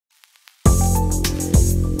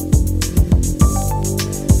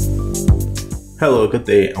Hello, good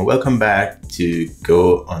day, and welcome back to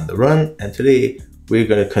Go on the Run. And today we're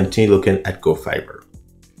going to continue looking at Go Fiber.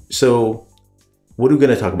 So what are we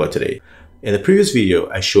going to talk about today? In the previous video,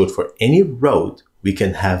 I showed for any route, we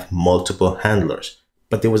can have multiple handlers,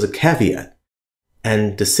 but there was a caveat.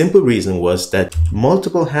 And the simple reason was that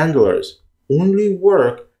multiple handlers only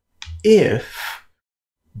work if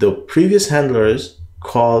the previous handlers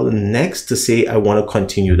call next to say, I want to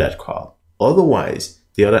continue that call. Otherwise,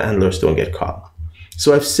 the other handlers don't get called.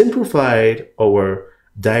 So I've simplified our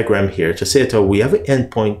diagram here to say that we have an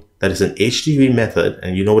endpoint that is an HTTP method,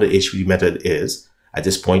 and you know what the HTTP method is. At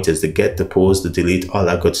this point is the get, the post, the delete, all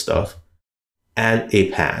that good stuff, and a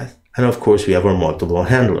path. And of course, we have our multiple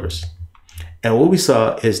handlers. And what we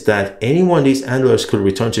saw is that any one of these handlers could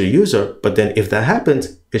return to the user, but then if that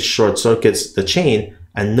happens, it short circuits the chain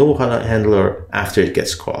and no other handler after it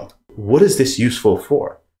gets called. What is this useful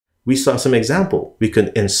for? We saw some example. We can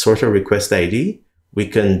insert a request ID. We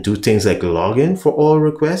can do things like login for all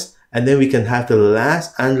requests, and then we can have the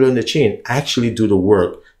last handler in the chain actually do the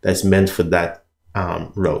work that's meant for that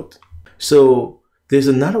route. So there's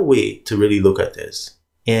another way to really look at this.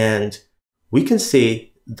 And we can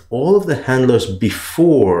say all of the handlers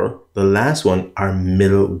before the last one are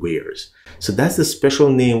middlewares. So that's the special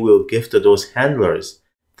name we'll give to those handlers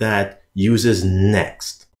that uses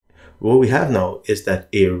next. What we have now is that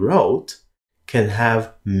a route can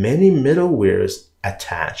have many middlewares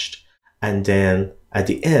attached, and then at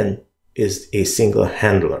the end is a single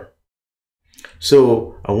handler.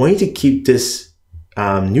 So I want you to keep this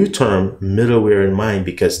new term middleware in mind,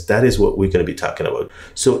 because that is what we're going to be talking about.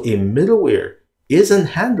 So a middleware is a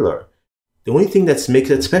handler. The only thing that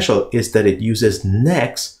makes it special is that it uses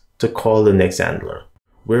next to call the next handler.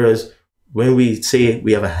 Whereas when we say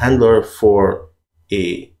we have a handler for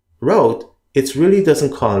a route, it really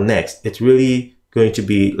doesn't call next. It's really going to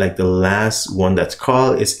be like the last one that's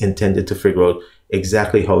called is intended to figure out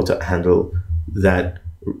exactly how to handle that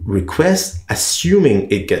request,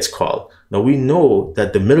 assuming it gets called. Now we know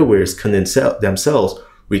that the middlewares can themselves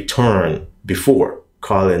return before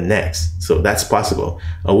calling next. So that's possible.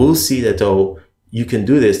 And we'll see that though you can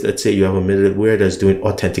do this. Let's say you have a middleware that's doing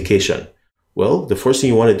authentication. Well, the first thing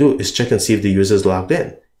you want to do is check and see if the user is logged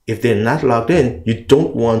in. If they're not logged in, you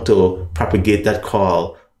don't want to propagate that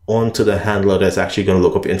call onto the handler that's actually going to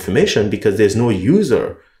look up information, because there's no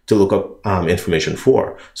user to look up information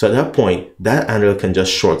for. So at that point, that handler can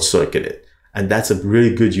just short circuit it. And that's a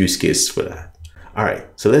really good use case for that. All right,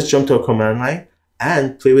 so let's jump to our command line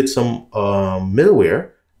and play with some middleware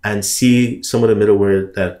and see some of the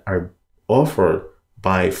middleware that are offered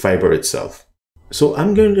by Fiber itself. So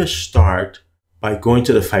I'm going to start by going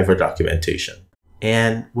to the Fiber documentation.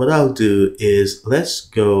 And what I'll do is let's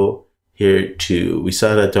go here to, we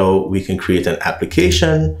saw that though we can create an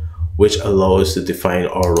application which allows us to define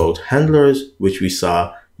our route handlers, which we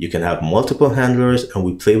saw you can have multiple handlers, and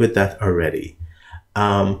we play with that already.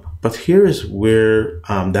 But here is where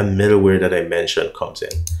that middleware that I mentioned comes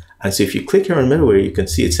in. And so if you click here on middleware, you can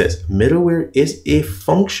see it says middleware is a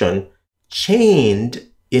function chained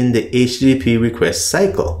in the HTTP request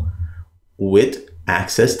cycle with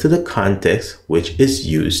access to the context which is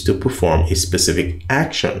used to perform a specific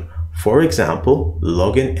action. For example,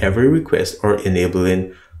 logging every request or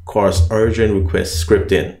enabling coarse origin request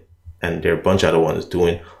scripting. And there are a bunch of other ones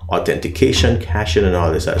doing authentication, caching, and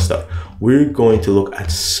all this other stuff. We're going to look at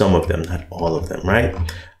some of them, not all of them, right?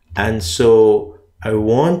 And so I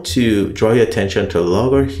want to draw your attention to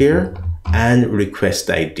logger here and request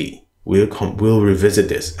ID. We'll revisit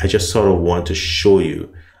this. I just sort of want to show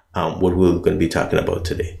you what we're going to be talking about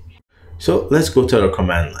today. So let's go to our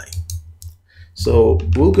command line. So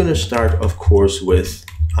we're going to start, of course, with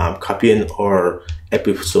copying our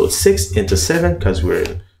episode 6 into 7, because we're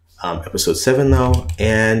in episode 7 now,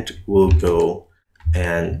 and we'll go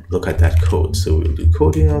and look at that code. So we'll do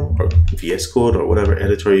Codium or VS Code or whatever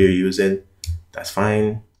editor you're using. That's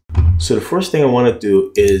fine. So the first thing I want to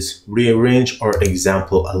do is rearrange our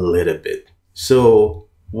example a little bit. So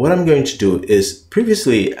what I'm going to do is,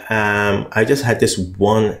 previously I just had this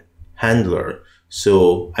one handler,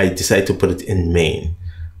 so I decided to put it in main.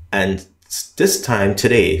 And this time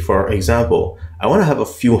today, for example, I want to have a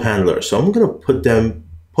few handlers, so I'm going to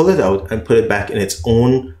pull it out and put it back in its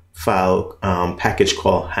own file package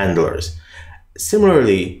called handlers.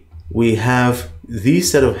 Similarly, we have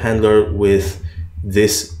these set of handler with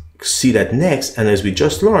this see that next, and as we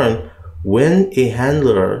just learned, when a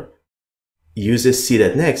handler uses see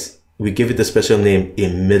that next, we give it the special name a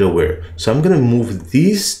middleware. So I'm going to move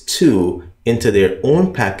these two into their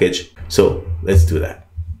own package. So let's do that.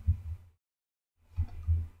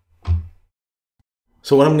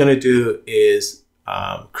 So what I'm going to do is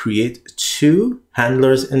create two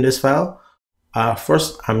handlers in this file.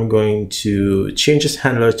 First, I'm going to change this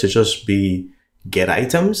handler to just be get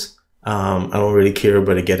items. I don't really care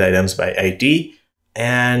about the get items by ID.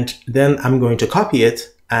 And then I'm going to copy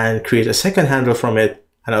it and create a second handler from it,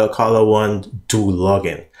 and I'll call that one do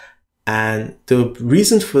login. And the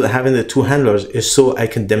reason for having the two handlers is so I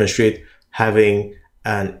can demonstrate having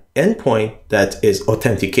an endpoint that is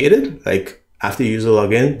authenticated, like after user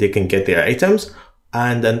login, they can get their items,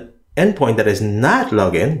 and an endpoint that is not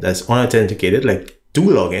login, that's unauthenticated, like do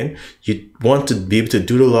login. You want to be able to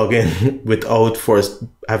do the login without first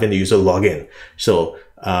having the user login. So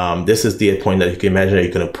this is the endpoint that you can imagine that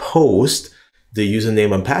you're going to post the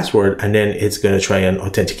username and password, and then it's going to try and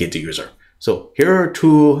authenticate the user. So here are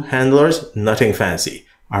two handlers, nothing fancy.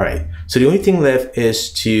 All right. So the only thing left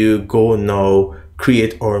is to go now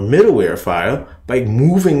create our middleware file by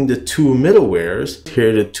moving the two middlewares.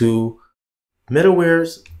 Here are the two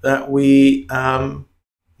middlewares that we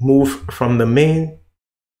move from the main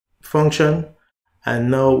function. And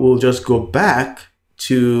now we'll just go back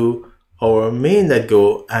to our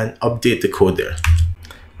main.go and update the code there.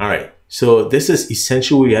 All right. So this is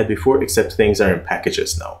essentially what we had before, except things are in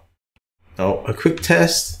packages now. Now a quick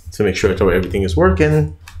test to make sure that everything is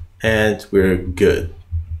working, and we're good.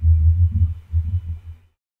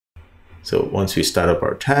 So once we start up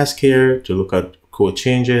our task here to look at code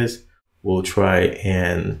changes, we'll try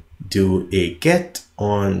and do a get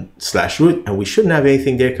on /root, and we shouldn't have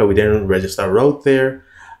anything there because we didn't register route there.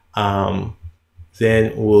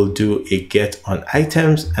 Then we'll do a get on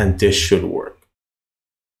items, and this should work.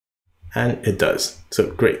 And it does.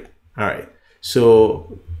 So great. All right.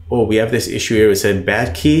 So, we have this issue here. It said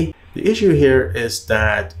bad key. The issue here is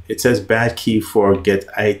that it says bad key for get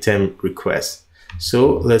item request.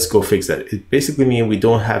 So let's go fix that. It basically means we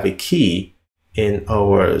don't have a key in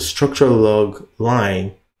our structure log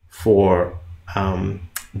line for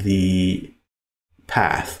the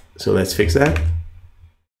path. So let's fix that.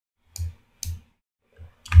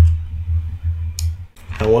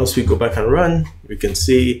 And once we go back and run, we can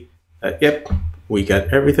see that, yep, we got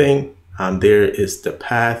everything. There is the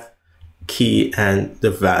path, key, and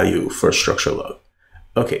the value for structure log.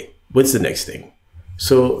 Okay, what's the next thing?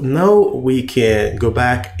 So now we can go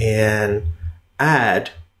back and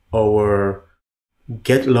add our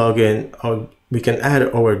get login, or we can add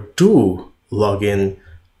our do login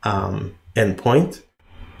endpoint.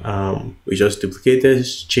 We just duplicate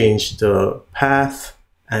this, change the path,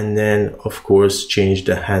 and then of course change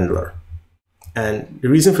the handler. And the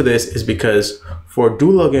reason for this is because for do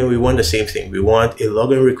login, we want the same thing. We want a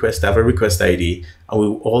login request to have a request ID, and we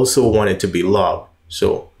also want it to be logged.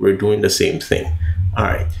 So we're doing the same thing. All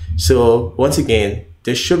right. So once again,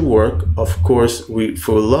 this should work. Of course,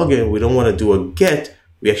 for login, we don't want to do a get.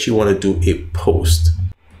 We actually want to do a post.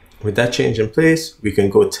 With that change in place, we can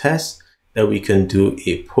go test that we can do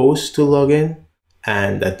a post to login,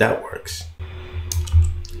 and that works.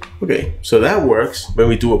 Okay, so that works when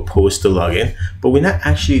we do a post to login, but we're not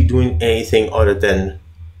actually doing anything other than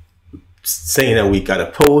saying that we got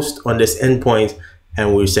a post on this endpoint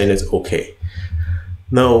and we're saying it's okay.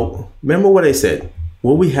 Now, remember what I said,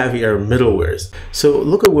 what we have here are middlewares. So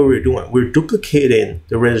look at what we're doing. We're duplicating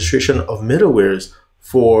the registration of middlewares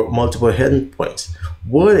for multiple endpoints.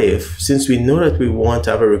 What if, since we know that we want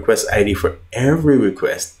to have a request ID for every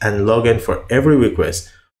request and login for every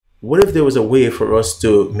request, what if there was a way for us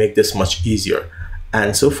to make this much easier?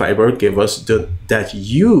 And so Fiber gave us that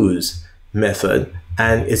use method,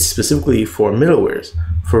 and it's specifically for middlewares,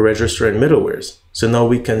 for registering middlewares. So now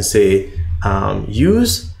we can say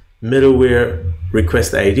use middleware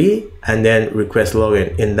request ID and then request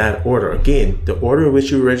login in that order. Again, the order in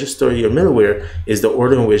which you register your middleware is the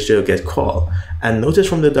order in which they'll get called. And notice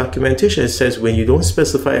from the documentation, it says when you don't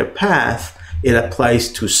specify a path, it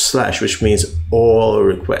applies to /, which means all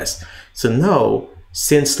requests. So now,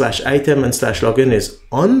 since /item and /login is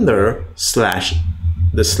under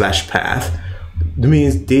the /path, it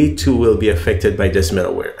means they too will be affected by this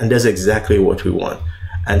middleware. And that's exactly what we want.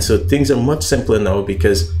 And so things are much simpler now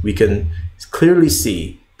because we can clearly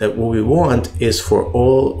see that what we want is for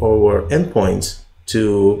all our endpoints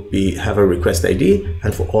to have a request ID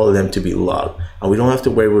and for all of them to be logged. And we don't have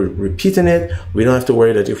to worry we're repeating it. We don't have to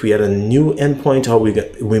worry that if we add a new endpoint, how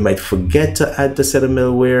we might forget to add the set of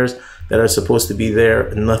middlewares that are supposed to be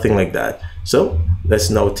there, nothing like that. So let's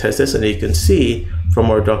now test this, and you can see from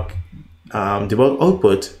our debug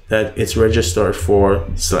output that it's registered for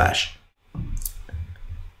 /.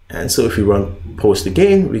 And so if we run post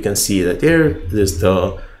again, we can see that there's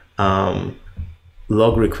the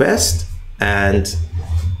log request, and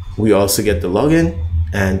we also get the login,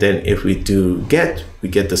 And then if we do get, we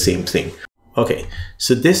get the same thing. Okay,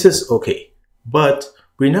 so this is okay, but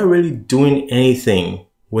we're not really doing anything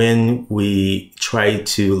when we try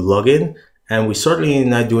to log in, and we're certainly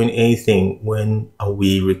not doing anything when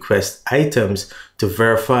we request items to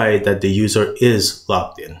verify that the user is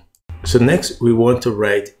logged in. So next, we want to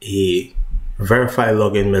write a verify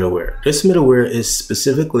login middleware. This middleware is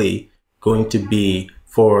specifically going to be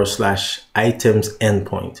 /items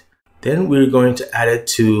endpoint. Then we're going to add it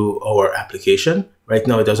to our application. Right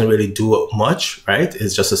now, it doesn't really do much, right?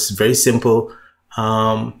 It's just a very simple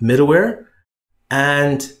middleware.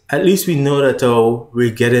 And at least we know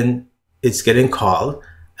that it's getting called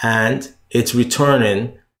and it's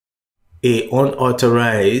returning a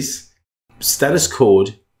unauthorized status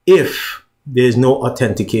code if there's no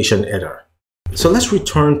authentication error. So let's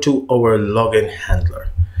return to our login handler.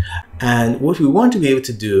 And what we want to be able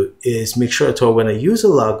to do is make sure that when a user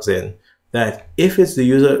logs in, that if it's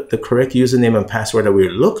the correct username and password that we're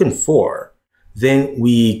looking for, then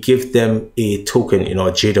we give them a token, a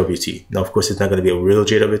JWT. Now, of course, it's not going to be a real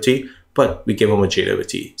JWT, but we give them a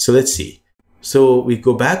JWT. So let's see. So we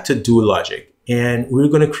go back to do logic, and we're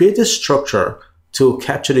going to create this structure to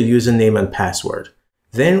capture the username and password.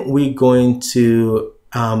 Then we're going to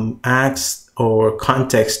ask or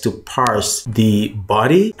context to parse the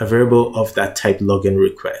body, a variable of that type login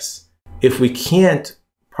request. If we can't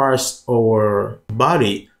parse our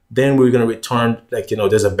body, then we're going to return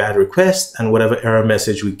there's a bad request and whatever error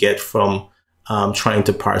message we get from trying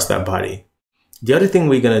to parse that body. The other thing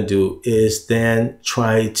we're going to do is then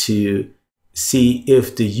try to see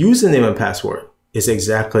if the username and password is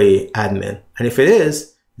exactly admin. And if it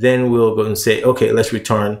is, then we'll go and say, okay, let's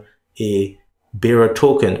return a bearer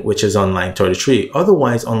token, which is on line 33.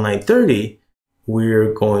 Otherwise, on line 30,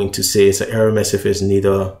 we're going to say it's an error message if it's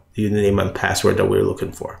neither the username and password that we're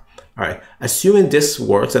looking for. All right, assuming this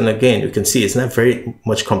works, and again, you can see it's not very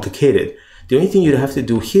much complicated. The only thing you'd have to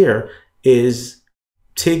do here is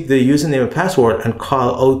take the username and password and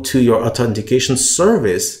call out to your authentication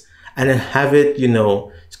service and then have it,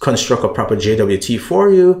 construct a proper JWT for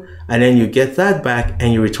you, and then you get that back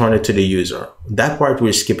and you return it to the user. That part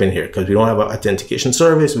we're skipping here because we don't have an authentication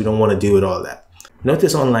service. We don't want to deal with all that.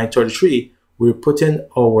 Notice on line 33, we're putting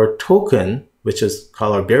our token, which is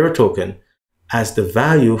called our bearer token, as the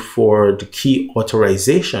value for the key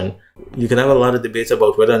authorization. You can have a lot of debates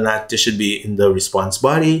about whether or not this should be in the response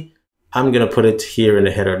body. I'm going to put it here in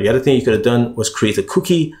the header. The other thing you could have done was create a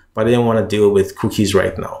cookie, but I didn't want to deal with cookies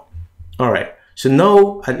right now. All right. So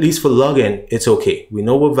now, at least for login, it's okay. We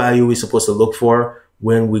know what value we're supposed to look for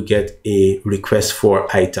when we get a request for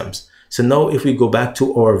items. So now if we go back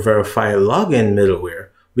to our verify login middleware,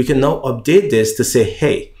 we can now update this to say,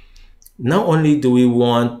 hey, not only do we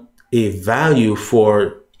want a value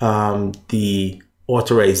for the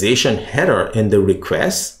authorization header in the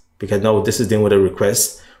request, because now this is dealing with a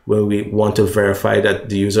request when we want to verify that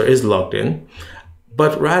the user is logged in,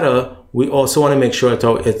 but rather we also want to make sure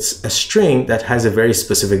that it's a string that has a very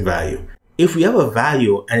specific value. If we have a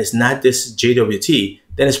value and it's not this JWT,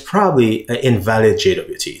 then it's probably an invalid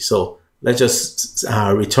JWT. So let's just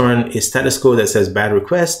return a status code that says bad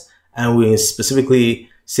request, and we specifically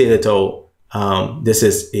say that this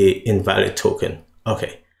is a invalid token.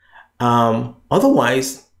 Okay.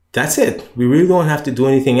 Otherwise, that's it. We really don't have to do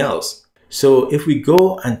anything else. So if we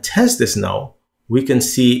go and test this now, we can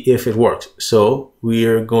see if it works. So we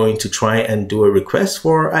are going to try and do a request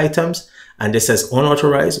for items, and this says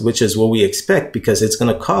unauthorized, which is what we expect because it's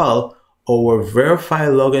going to call our verify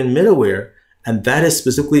login middleware, and that is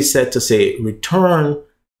specifically set to say return,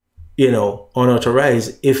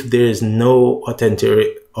 unauthorized if there is no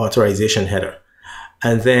authorization header.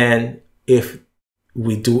 And then if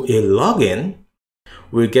we do a login,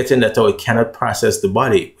 we're getting that it cannot process the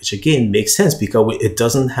body, which again makes sense because it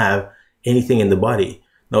doesn't have anything in the body.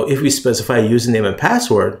 Now, if we specify username and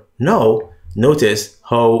password, notice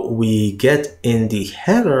how we get in the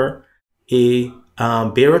header a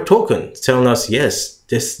bearer token telling us, yes,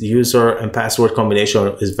 this user and password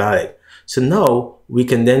combination is valid. So now we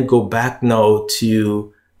can then go back now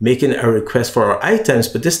to making a request for our items,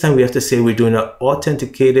 but this time we have to say we're doing an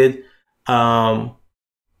authenticated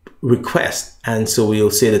request. And so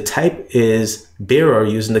we'll say the type is bearer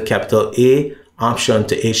using the capital A option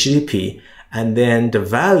to HTTP, and then the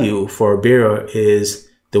value for bearer is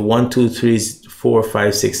the 1, 2, 3, 4,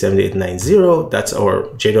 5, 6, 7, 8, 9, 0. That's our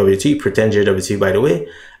JWT, pretend JWT by the way,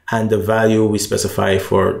 and the value we specify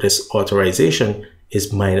for this authorization is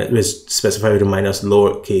specified with a minus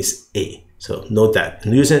lowercase a. So note that.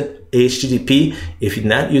 And using HTTP, if you're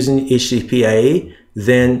not using HTTP IA,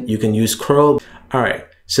 then you can use curl. All right.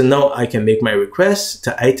 So now I can make my request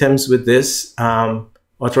to items with this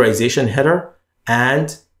authorization header,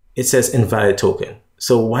 and it says invalid token.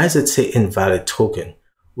 So why does it say invalid token?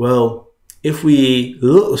 Well, if we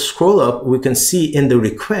scroll up, we can see in the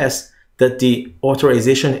request that the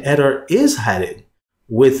authorization header is added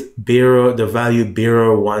with bearer, the value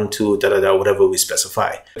bearer 1, 2, whatever we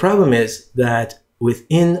specify. The problem is that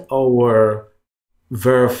within our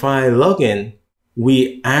verify login,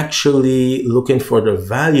 we actually looking for the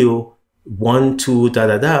value 1, 2,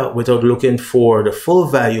 without looking for the full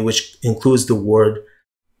value, which includes the word,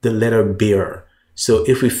 the letter bearer. So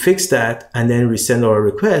if we fix that and then resend our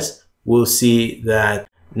request, we'll see that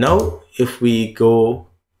now if we go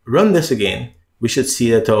run this again, we should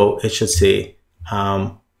see that it should say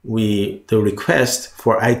the request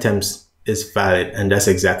for items is valid, and that's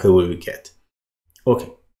exactly what we get.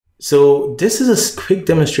 Okay, so this is a quick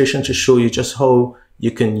demonstration to show you just how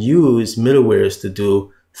you can use middlewares to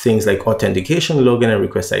do things like authentication, login, and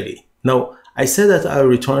request ID. Now, I said that I'll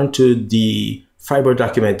return to the Fiber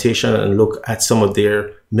documentation and look at some of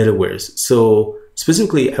their middlewares. So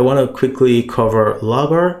specifically, I want to quickly cover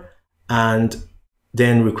Logger and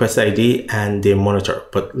then request ID and their monitor.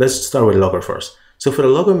 But let's start with Logger first. So for the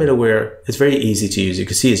Logger middleware, it's very easy to use. You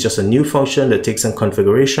can see it's just a new function that takes some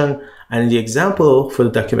configuration. And in the example for the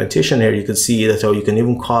documentation here, you can see that you can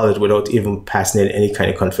even call it without even passing in any kind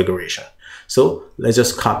of configuration. So let's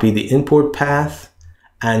just copy the import path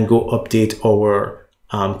and go update our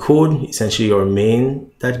code, essentially our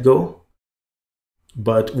main.go.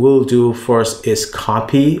 But we'll do first is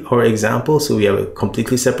copy our example. So we have a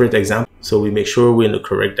completely separate example. So we make sure we're in the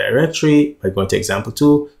correct directory by going to example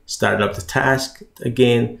 2, starting up the task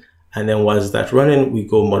again. And then once that's running, we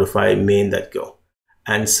go modify main.go.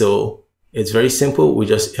 And so it's very simple. We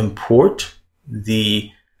just import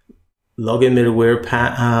the login middleware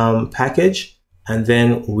package, and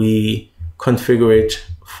then we configure it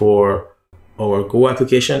for our Go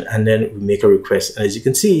application, and then we make a request. And as you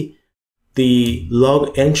can see, the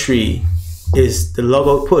log entry the log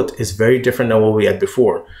output is very different than what we had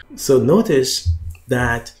before. So notice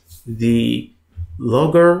that the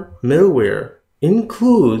Logger middleware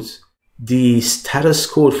includes the status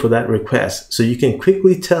code for that request. So you can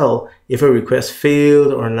quickly tell if a request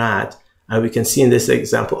failed or not. And we can see in this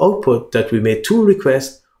example output that we made 2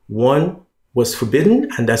 requests. One was forbidden,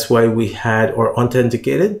 and that's why we had or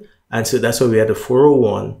authenticated. And so that's why we had a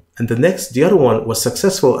 401. And the other one was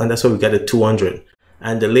successful, and that's why we got a 200.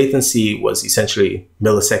 And the latency was essentially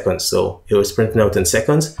milliseconds. So it was printing out in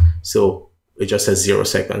seconds. So it just says 0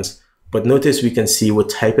 seconds. But notice we can see what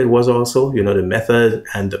type it was also, the method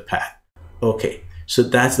and the path. Okay, so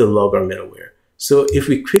that's the Logger middleware. So if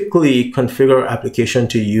we quickly configure our application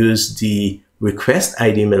to use the request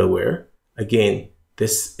ID middleware, again,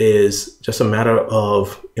 this is just a matter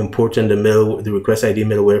of importing the request ID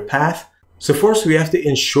middleware path. So first we have to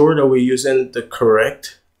ensure that we're using the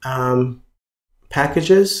correct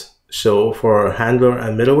packages. So for our handler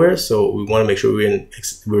and middleware, so we want to make sure we're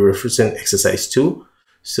referencing exercise 2.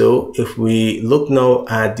 So if we look now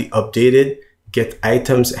at the updated get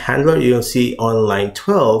items handler, you'll see on line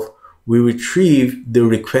 12, we retrieve the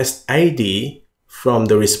request ID from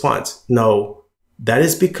the response. Now, that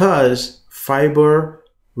is because Fiber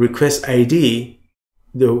request ID,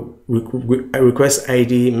 the request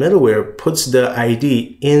ID middleware puts the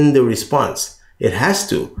ID in the response. It has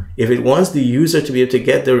to. If it wants the user to be able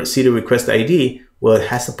to see the request ID, well, it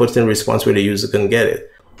has to put it in response where the user can get it.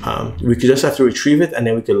 We could just have to retrieve it and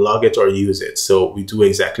then we can log it or use it. So we do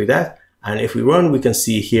exactly that. And if we run, we can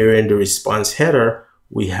see here in the response header,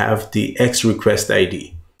 we have the X request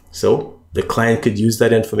ID. So the client could use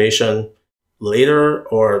that information later,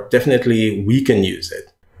 or definitely we can use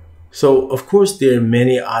it. So of course, there are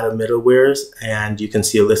many other middlewares, and you can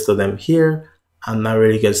see a list of them here. I'm not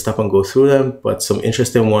really going to stop and go through them, but some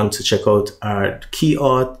interesting ones to check out are Key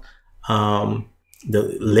Auth,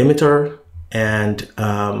 the limiter, and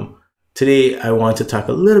today I want to talk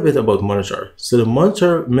a little bit about Monitor. So the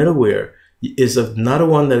Monitor middleware is another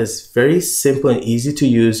one that is very simple and easy to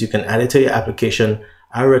use. You can add it to your application.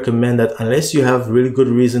 I recommend that unless you have really good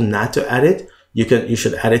reason not to add it, you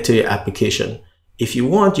should add it to your application. If you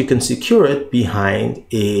want, you can secure it behind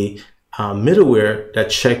a middleware that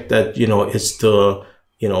check that it's the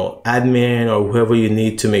admin or whoever you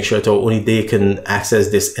need to make sure that only they can access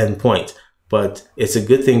this endpoint. But it's a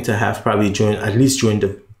good thing to have probably at least during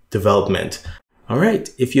the development. All right,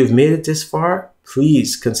 if you've made it this far,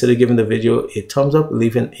 please consider giving the video a thumbs up,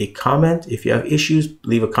 leaving a comment. If you have issues,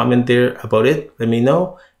 leave a comment there about it. Let me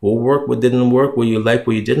know what worked, what didn't work, what you like,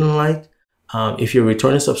 what you didn't like. If you're a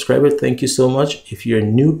returning subscriber, thank you so much. If you're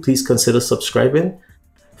new, please consider subscribing.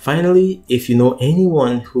 Finally, if you know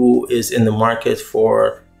anyone who is in the market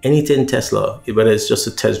for anything Tesla, whether it's just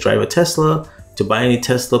to test drive a Tesla, to buy any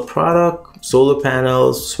Tesla product, solar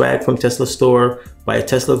panels, swag from Tesla store, buy a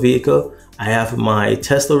Tesla vehicle, I have my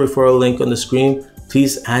Tesla referral link on the screen.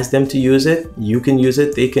 Please ask them to use it. You can use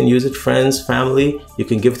it, they can use it, friends, family. You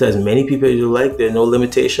can give it to as many people as you like. There are no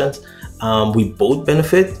limitations. We both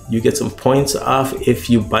benefit. You get some points off if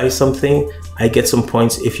you buy something. I get some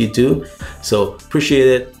points if you do. So appreciate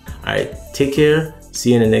it. All right, take care.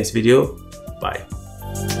 See you in the next video. Bye.